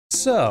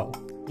So,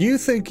 you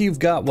think you've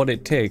got what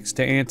it takes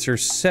to answer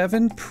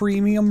 7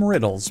 premium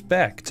riddles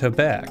back to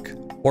back.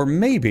 Or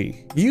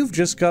maybe you've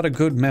just got a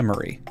good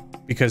memory,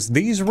 because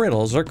these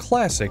riddles are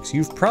classics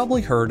you've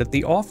probably heard at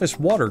the office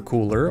water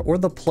cooler or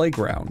the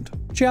playground.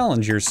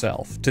 Challenge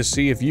yourself to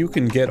see if you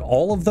can get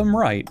all of them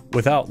right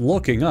without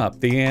looking up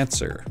the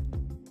answer.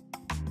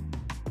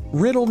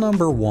 Riddle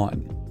number 1.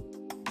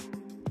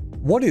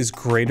 What is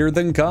greater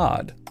than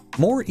God,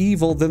 more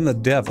evil than the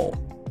devil?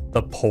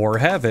 The poor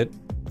have it,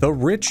 the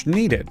rich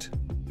need it,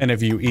 and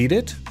if you eat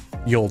it,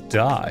 you'll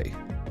die.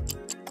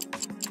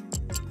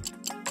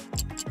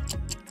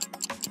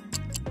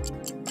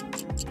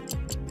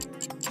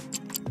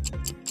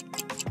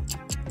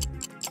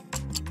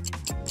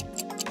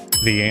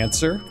 The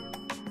answer?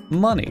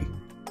 Money.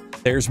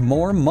 There's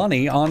more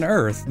money on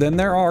Earth than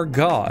there are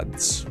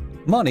gods.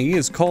 Money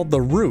is called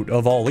the root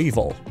of all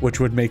evil,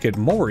 which would make it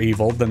more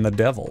evil than the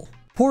devil.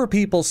 Poor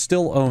people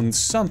still own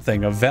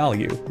something of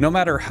value, no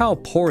matter how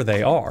poor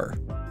they are.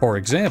 For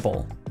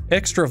example,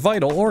 extra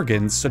vital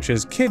organs such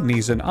as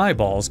kidneys and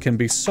eyeballs can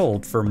be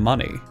sold for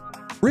money.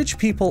 Rich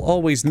people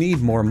always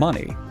need more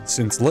money,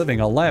 since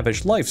living a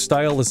lavish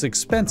lifestyle is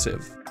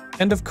expensive.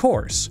 And of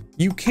course,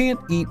 you can't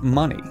eat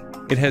money.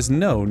 It has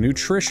no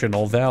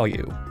nutritional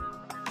value.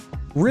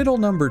 Riddle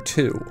number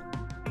 2.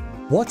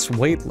 What's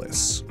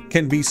weightless,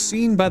 can be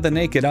seen by the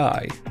naked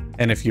eye,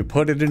 and if you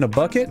put it in a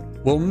bucket,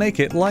 will make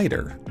it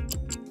lighter?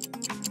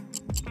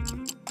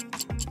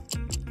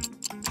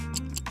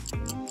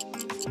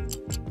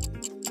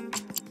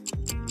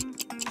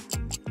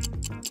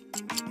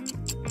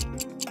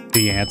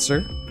 The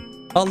answer?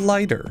 A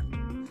lighter.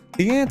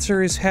 The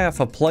answer is half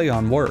a play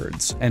on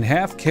words, and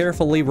half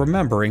carefully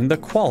remembering the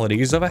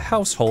qualities of a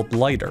household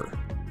lighter.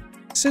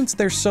 Since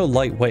they're so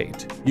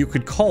lightweight, you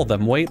could call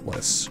them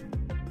weightless.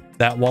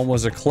 That one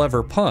was a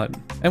clever pun,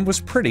 and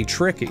was pretty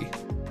tricky.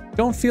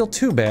 Don't feel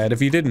too bad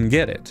if you didn't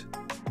get it.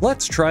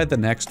 Let's try the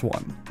next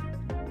one.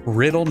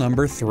 Riddle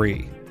number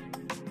 3.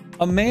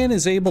 A man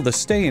is able to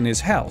stay in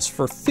his house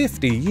for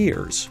 50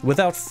 years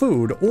without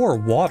food or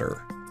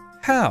water.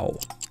 How?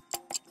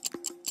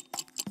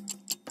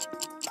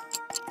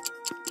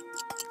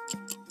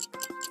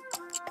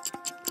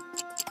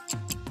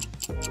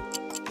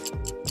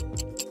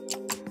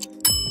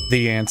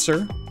 The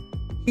answer?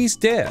 He's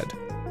dead.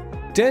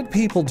 Dead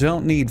people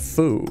don't need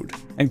food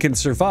and can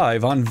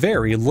survive on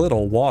very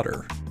little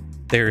water.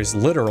 There is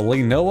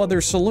literally no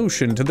other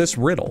solution to this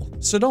riddle,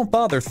 so don't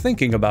bother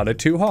thinking about it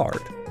too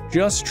hard.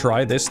 Just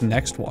try this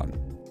next one.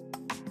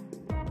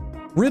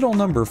 Riddle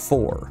number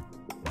 4.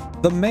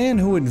 The man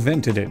who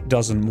invented it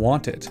doesn't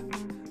want it.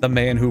 The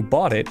man who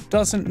bought it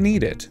doesn't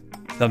need it.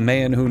 The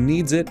man who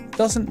needs it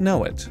doesn't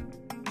know it.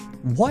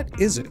 What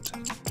is it?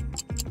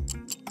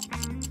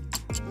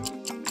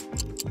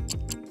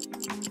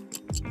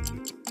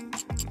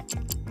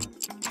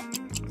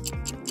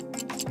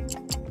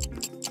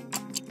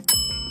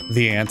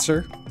 The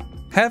answer?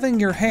 Having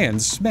your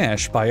hands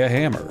smashed by a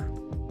hammer.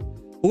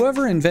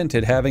 Whoever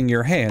invented having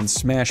your hands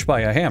smashed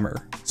by a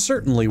hammer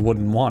certainly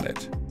wouldn't want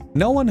it.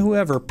 No one who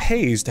ever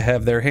pays to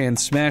have their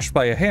hands smashed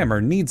by a hammer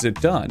needs it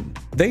done.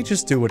 They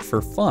just do it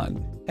for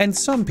fun. And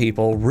some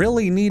people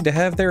really need to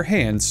have their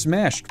hands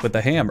smashed with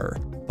a hammer,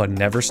 but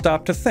never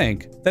stop to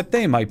think that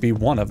they might be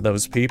one of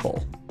those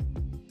people.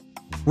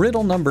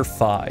 Riddle number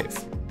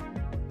 5.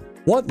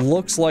 What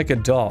looks like a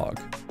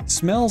dog,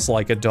 smells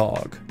like a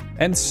dog,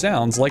 and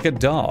sounds like a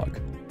dog,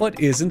 but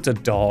isn't a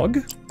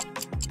dog?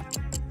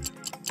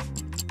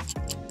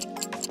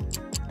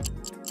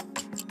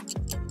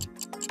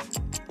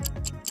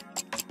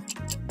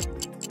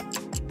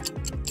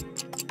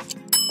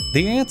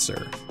 The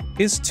answer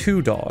is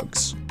 2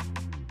 dogs.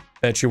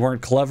 Bet you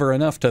weren't clever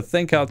enough to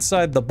think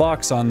outside the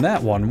box on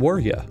that one, were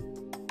ya?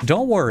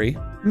 Don't worry,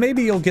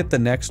 maybe you'll get the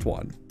next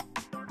one.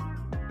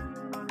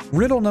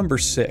 Riddle number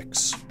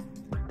 6.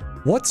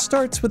 What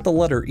starts with the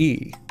letter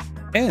E,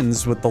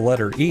 ends with the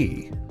letter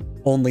E,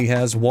 only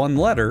has one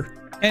letter,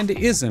 and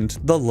isn't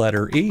the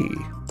letter E?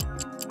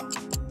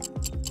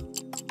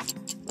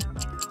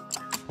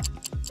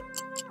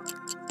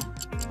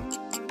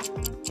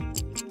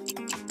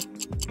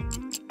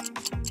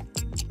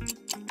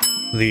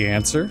 The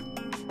answer?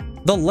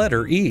 The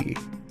letter E,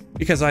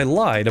 because I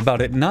lied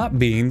about it not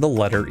being the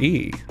letter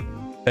E.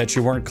 Bet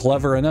you weren't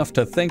clever enough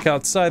to think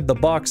outside the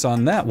box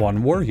on that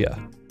one, were ya?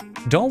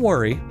 Don't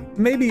worry,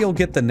 maybe you'll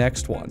get the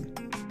next one.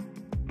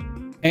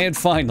 And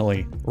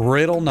finally,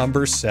 riddle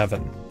number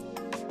 7.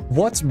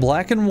 What's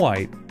black and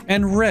white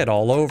and red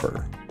all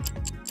over?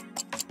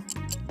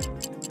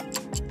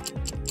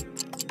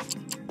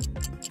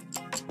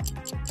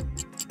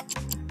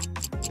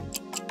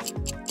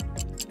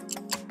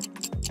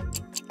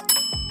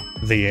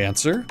 The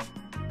answer?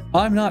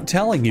 I'm not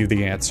telling you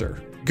the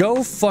answer.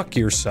 Go fuck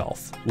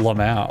yourself,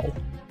 Lamau.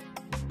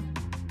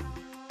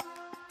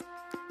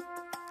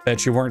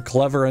 Bet you weren't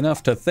clever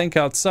enough to think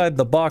outside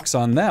the box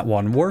on that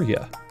one, were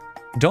ya?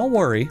 Don't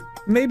worry,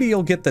 maybe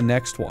you'll get the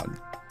next one.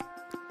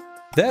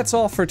 That's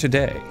all for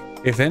today.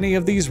 If any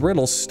of these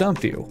riddles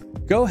stumped you,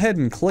 go ahead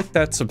and click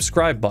that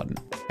subscribe button,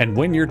 And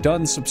when you're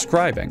done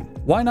subscribing,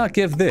 why not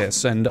give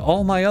this and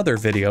all my other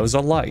videos a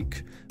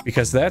like?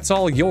 Because that's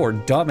all your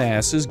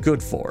dumbass is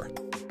good for.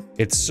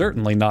 It's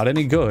certainly not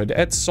any good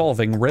at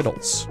solving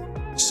riddles.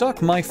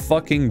 Suck my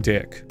fucking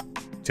dick.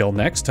 Till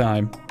next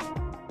time.